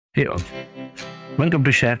Hey all, welcome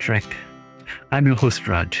to Share Track. I'm your host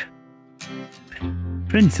Raj.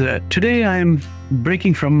 Friends, today I'm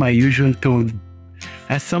breaking from my usual tone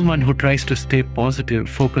as someone who tries to stay positive,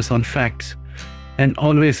 focus on facts, and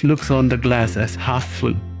always looks on the glass as half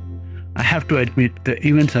full. I have to admit the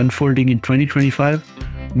events unfolding in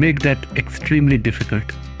 2025 make that extremely difficult.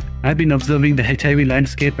 I've been observing the HIV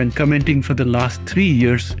landscape and commenting for the last 3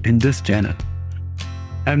 years in this channel.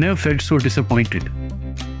 I've never felt so disappointed.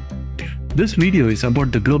 This video is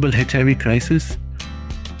about the global HIV crisis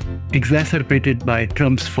exacerbated by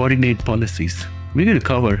Trump's foreign aid policies. We will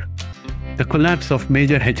cover the collapse of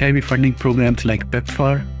major HIV funding programs like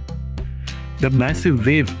PEPFAR, the massive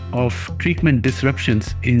wave of treatment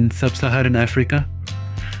disruptions in sub-Saharan Africa,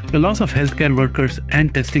 the loss of healthcare workers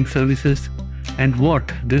and testing services, and what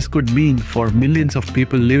this could mean for millions of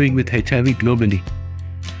people living with HIV globally.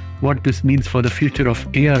 What this means for the future of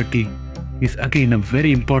ART is again a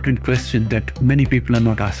very important question that many people are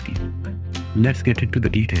not asking. Let's get into the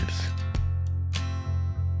details.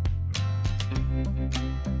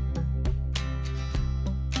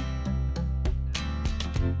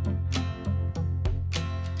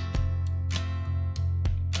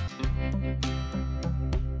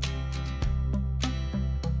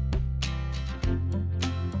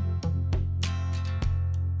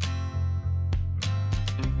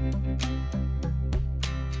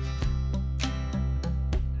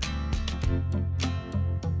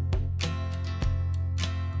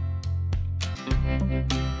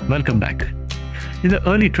 Welcome back. In the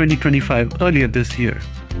early 2025, earlier this year,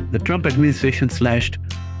 the Trump administration slashed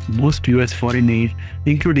most US foreign aid,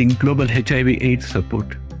 including global HIV AIDS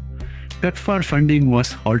support. PEPFAR funding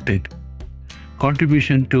was halted.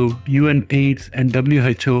 Contribution to UNAIDS and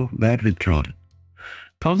WHO were withdrawn.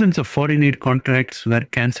 Thousands of foreign aid contracts were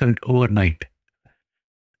cancelled overnight.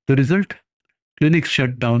 The result? Clinics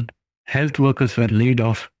shut down, health workers were laid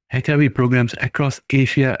off, HIV programs across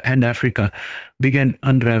Asia and Africa began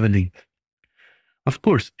unraveling. Of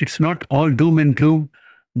course, it's not all doom and gloom.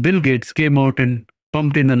 Bill Gates came out and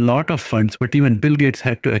pumped in a lot of funds, but even Bill Gates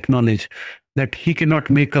had to acknowledge that he cannot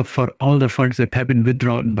make up for all the funds that have been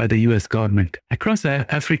withdrawn by the US government. Across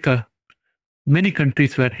Africa, many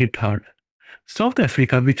countries were hit hard. South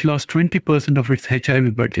Africa, which lost 20% of its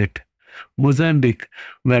HIV budget. Mozambique,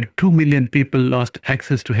 where 2 million people lost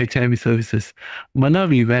access to HIV services.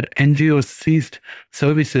 Malawi, where NGOs ceased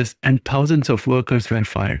services and thousands of workers were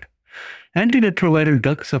fired. Antiretroviral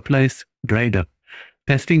drug supplies dried up.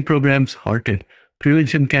 Testing programs halted.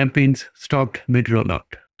 Prevention campaigns stopped mid-rollout.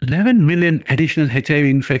 11 million additional HIV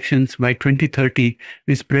infections by 2030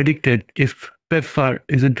 is predicted if PEPFAR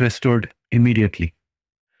isn't restored immediately.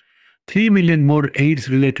 3 million more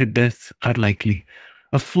AIDS-related deaths are likely.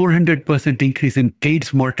 A 400% increase in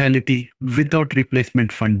AIDS mortality without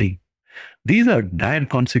replacement funding. These are dire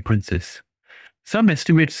consequences. Some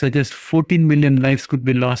estimates suggest 14 million lives could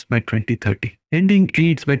be lost by 2030. Ending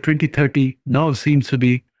AIDS by 2030 now seems to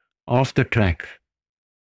be off the track.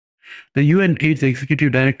 The UN AIDS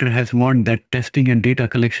Executive Director has warned that testing and data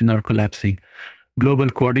collection are collapsing. Global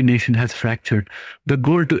coordination has fractured. The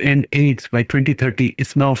goal to end AIDS by 2030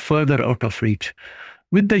 is now further out of reach.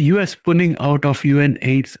 With the US pulling out of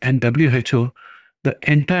UNAIDS and WHO, the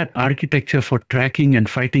entire architecture for tracking and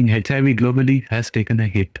fighting HIV globally has taken a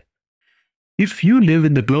hit. If you live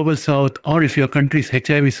in the global south or if your country's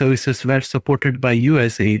HIV services were supported by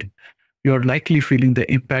US aid, you're likely feeling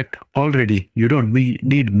the impact already. You don't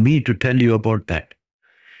need me to tell you about that.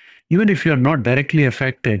 Even if you're not directly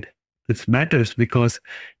affected, this matters because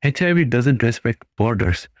HIV doesn't respect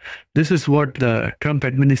borders. This is what the Trump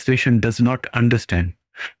administration does not understand.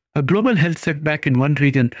 A global health setback in one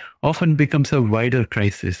region often becomes a wider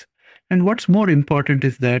crisis. And what's more important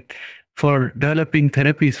is that for developing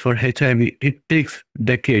therapies for HIV, it takes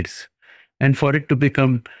decades. And for it to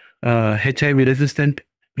become HIV resistant,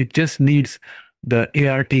 it just needs the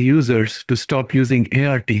ART users to stop using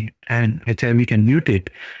ART and HIV can mutate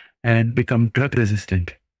and become drug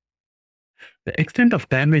resistant. The extent of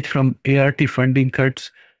damage from ART funding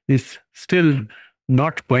cuts is still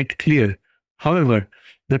not quite clear. However,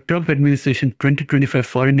 the Trump administration 2025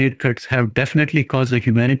 foreign aid cuts have definitely caused a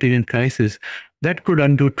humanitarian crisis that could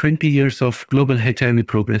undo 20 years of global HIV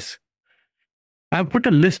progress. I've put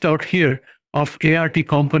a list out here of ART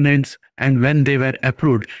components and when they were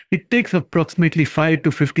approved. It takes approximately 5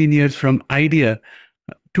 to 15 years from idea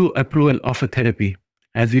to approval of a therapy.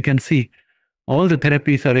 As you can see, all the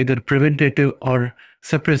therapies are either preventative or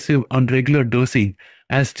suppressive on regular dosing.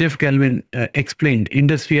 As Jeff Galvin explained,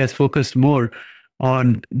 industry has focused more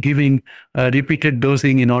on giving repeated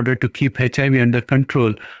dosing in order to keep HIV under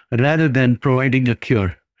control rather than providing a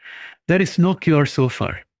cure. There is no cure so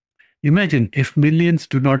far. Imagine if millions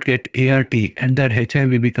do not get ART and their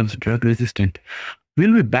HIV becomes drug resistant.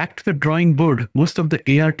 We'll be back to the drawing board. Most of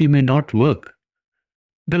the ART may not work.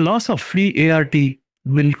 The loss of free ART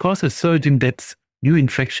will cause a surge in deaths, new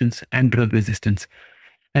infections, and drug resistance.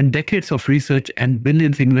 And decades of research and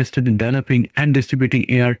billions invested in developing and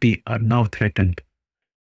distributing ART are now threatened.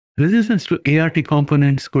 Resistance to ART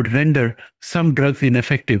components could render some drugs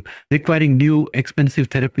ineffective, requiring new, expensive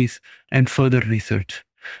therapies and further research.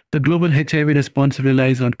 The global HIV response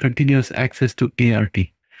relies on continuous access to ART.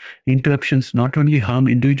 Interruptions not only harm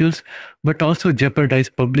individuals, but also jeopardize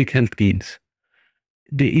public health gains.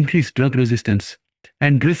 They increase drug resistance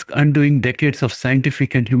and risk undoing decades of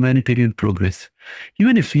scientific and humanitarian progress.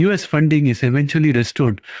 Even if US funding is eventually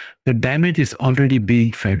restored, the damage is already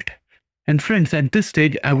being felt. And friends, at this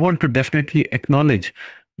stage, I want to definitely acknowledge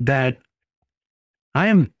that I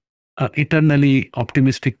am an eternally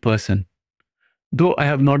optimistic person. Though I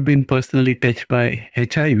have not been personally touched by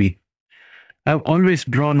HIV, I've always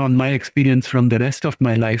drawn on my experience from the rest of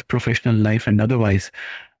my life, professional life and otherwise,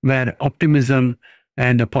 where optimism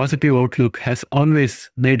and a positive outlook has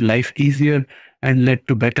always made life easier and led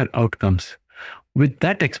to better outcomes. With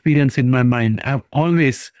that experience in my mind, I've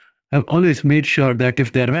always made sure that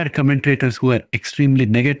if there were commentators who were extremely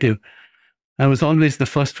negative, I was always the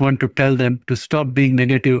first one to tell them to stop being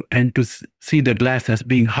negative and to see the glass as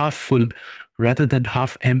being half full rather than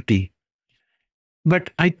half empty.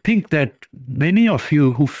 But I think that many of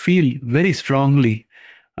you who feel very strongly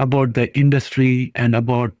about the industry and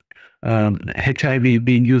about HIV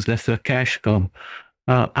being used as a cash cow,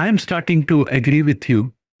 I'm starting to agree with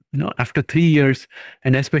you. After 3 years,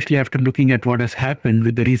 and especially after looking at what has happened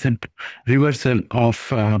with the recent reversal of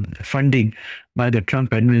funding by the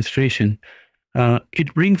Trump administration,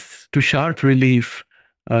 it brings to sharp relief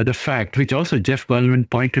the fact, which also Jeff Galvin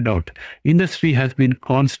pointed out, industry has been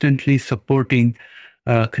constantly supporting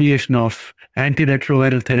creation of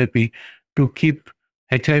antiretroviral therapy to keep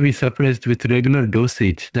HIV suppressed with regular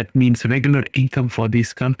dosage. That means regular income for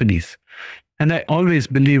these companies. And I always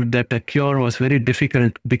believed that a cure was very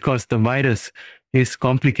difficult because the virus is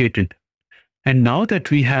complicated. And now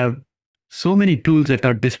that we have so many tools at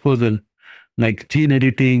our disposal, like gene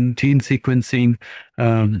editing, gene sequencing,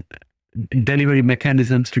 delivery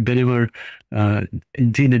mechanisms to deliver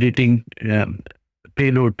gene editing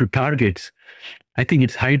payload to targets, I think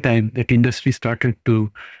it's high time that industry started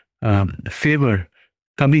to favor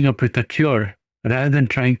coming up with a cure rather than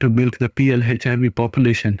trying to milk the PL-HIV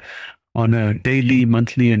population on a daily,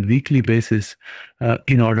 monthly, and weekly basis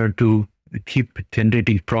in order to keep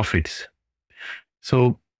generating profits.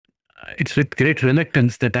 So it's with great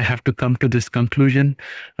reluctance that I have to come to this conclusion.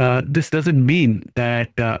 This doesn't mean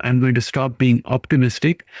that I'm going to stop being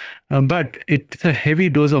optimistic, but it's a heavy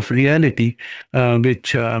dose of reality,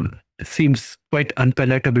 which seems quite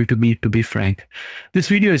unpalatable to me, to be frank. This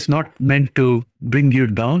video is not meant to bring you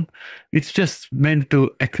down. It's just meant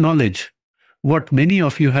to acknowledge what many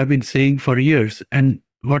of you have been saying for years and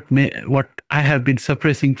what I have been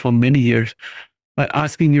suppressing for many years by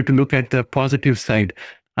asking you to look at the positive side.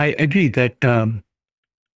 I agree that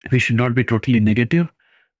we should not be totally negative,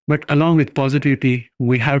 but along with positivity,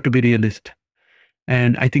 we have to be realist.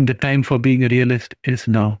 And I think the time for being a realist is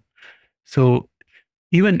now. So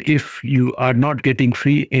even if you are not getting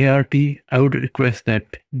free ART, I would request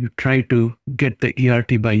that you try to get the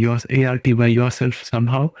ART by yourself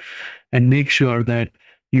somehow, and make sure that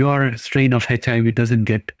your strain of HIV doesn't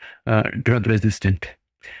get drug resistant.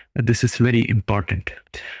 This is very important.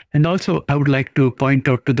 And also, I would like to point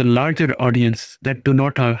out to the larger audience that do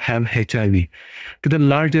not have HIV, to the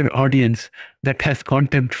larger audience that has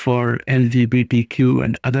contempt for LGBTQ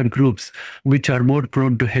and other groups which are more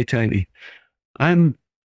prone to HIV. I'm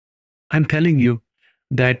telling you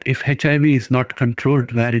that if HIV is not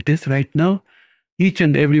controlled where it is right now, each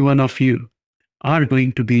and every one of you are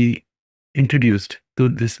going to be introduced to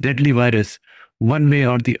this deadly virus one way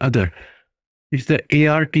or the other. It's the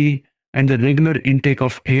ART and the regular intake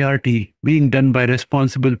of ART being done by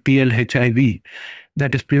responsible PL-HIV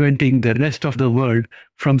that is preventing the rest of the world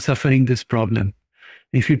from suffering this problem.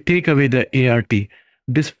 If you take away the ART,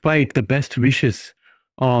 despite the best wishes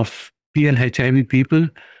of PL-HIV people,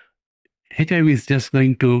 HIV is just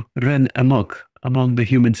going to run amok among the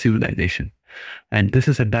human civilization. And this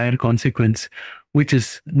is a dire consequence, which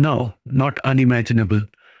is now not unimaginable.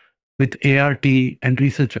 With ART and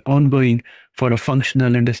research ongoing for a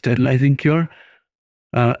functional and a sterilizing cure,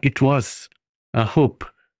 it was a hope,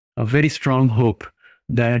 a very strong hope,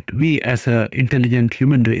 that we as an intelligent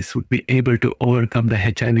human race would be able to overcome the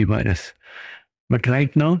HIV virus. But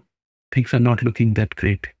right now, things are not looking that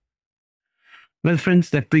great. Well, friends,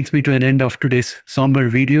 that brings me to an end of today's somber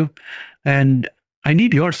video. And I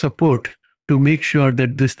need your support to make sure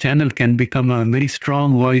that this channel can become a very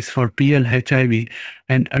strong voice for PL HIV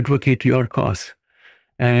and advocate your cause.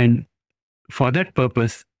 And for that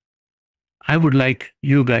purpose, I would like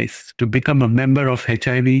you guys to become a member of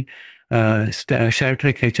HIV,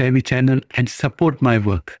 ShareTrack HIV channel and support my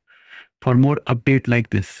work for more update like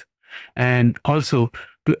this. And also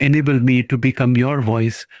to enable me to become your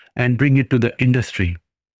voice and bring it to the industry.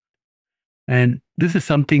 And this is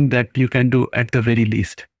something that you can do at the very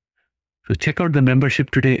least. So check out the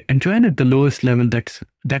membership today and join at the lowest level.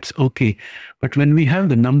 That's okay. But when we have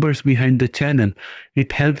the numbers behind the channel,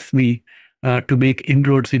 it helps me to make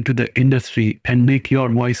inroads into the industry and make your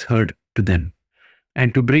voice heard to them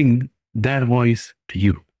and to bring their voice to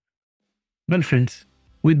you. Well, friends,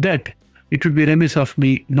 with that, it would be remiss of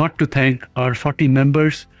me not to thank our 40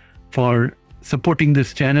 members for supporting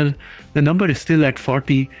this channel. The number is still at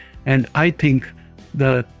 40, and I think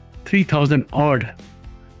the 3,000 odd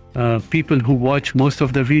people who watch most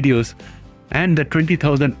of the videos and the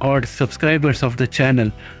 20,000 odd subscribers of the channel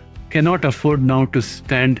cannot afford now to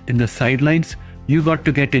stand in the sidelines. You got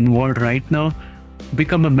to get involved right now.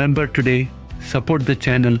 Become a member today, support the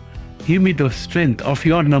channel, give me the strength of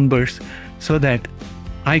your numbers so that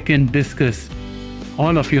I can discuss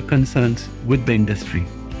all of your concerns with the industry.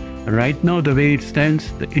 Right now, the way it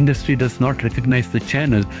stands, the industry does not recognize the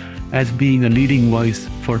channel as being a leading voice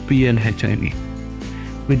for PL HIV.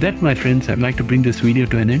 With that, my friends, I'd like to bring this video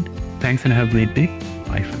to an end. Thanks and have a great day.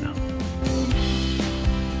 Bye for now.